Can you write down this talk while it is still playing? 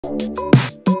Welcome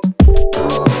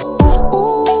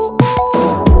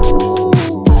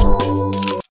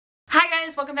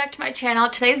back to my channel.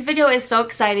 Today's video is so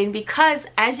exciting because,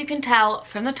 as you can tell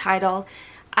from the title,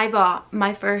 I bought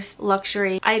my first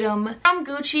luxury item from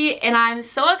Gucci and I'm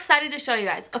so excited to show you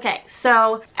guys. Okay,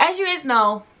 so as you guys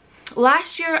know,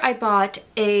 last year I bought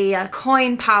a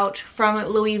coin pouch from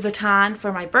Louis Vuitton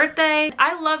for my birthday.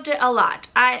 I loved it a lot.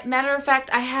 Matter of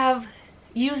fact, I have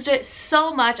used it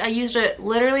so much. I used it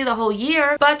literally the whole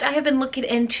year, but I have been looking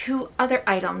into other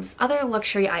items, other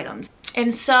luxury items.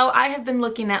 And so I have been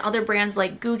looking at other brands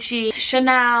like Gucci,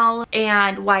 Chanel,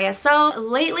 and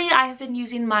YSL. Lately, I have been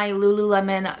using my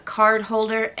Lululemon card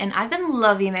holder and I've been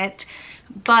loving it.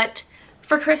 But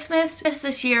for Christmas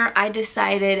this year, I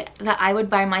decided that I would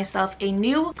buy myself a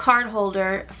new card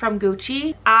holder from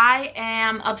Gucci. I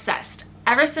am obsessed.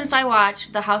 Ever since I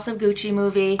watched the House of Gucci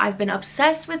movie, I've been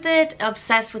obsessed with it,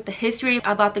 obsessed with the history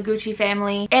about the Gucci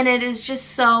family, and it is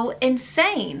just so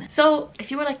insane. So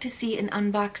if you would like to see an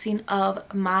unboxing of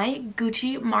my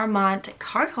Gucci Marmont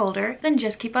card holder, then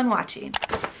just keep on watching.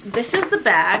 This is the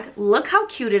bag. Look how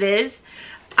cute it is.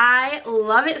 I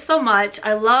love it so much.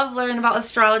 I love learning about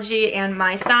astrology and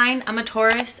my sign. I'm a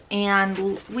Taurus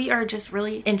and we are just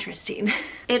really interesting.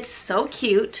 It's so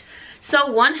cute.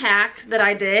 So one hack that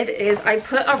I did is I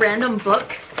put a random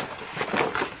book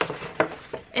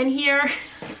in here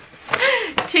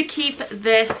to keep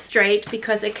this straight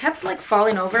because it kept like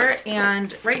falling over,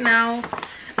 and right now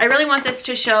I really want this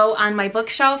to show on my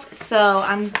bookshelf, so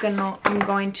I'm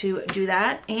going to do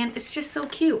that. And it's just so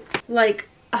cute. Like,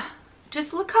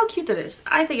 just look how cute that is.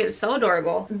 I think it's so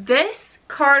adorable. This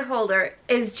card holder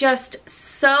is just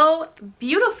so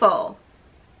beautiful.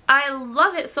 I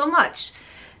love it so much.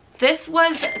 This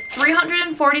was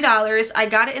 $340. I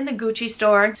got it in the Gucci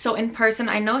store. So in person,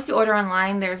 I know if you order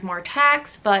online, there's more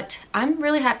tax, but I'm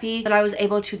really happy that I was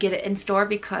able to get it in store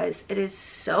because it is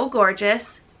so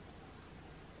gorgeous.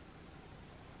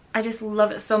 I just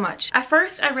love it so much. At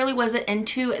first, I really wasn't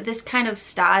into this kind of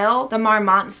style, the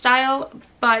Marmont style,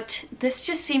 but this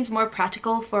just seems more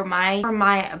practical for my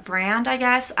brand, I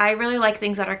guess. I really like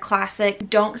things that are classic,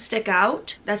 don't stick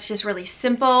out. That's just really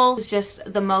simple. It's just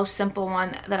the most simple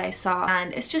one that I saw,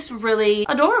 and it's just really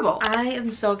adorable. I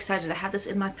am so excited to have this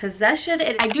in my possession.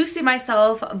 I do see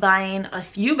myself buying a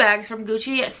few bags from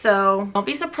Gucci, so don't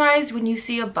be surprised when you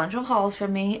see a bunch of hauls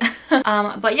from me.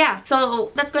 But yeah,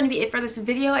 so that's going to be it for this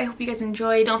video. I hope you guys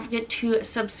enjoy. Don't forget to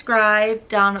subscribe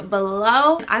down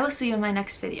below. I will see you in my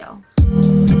next video.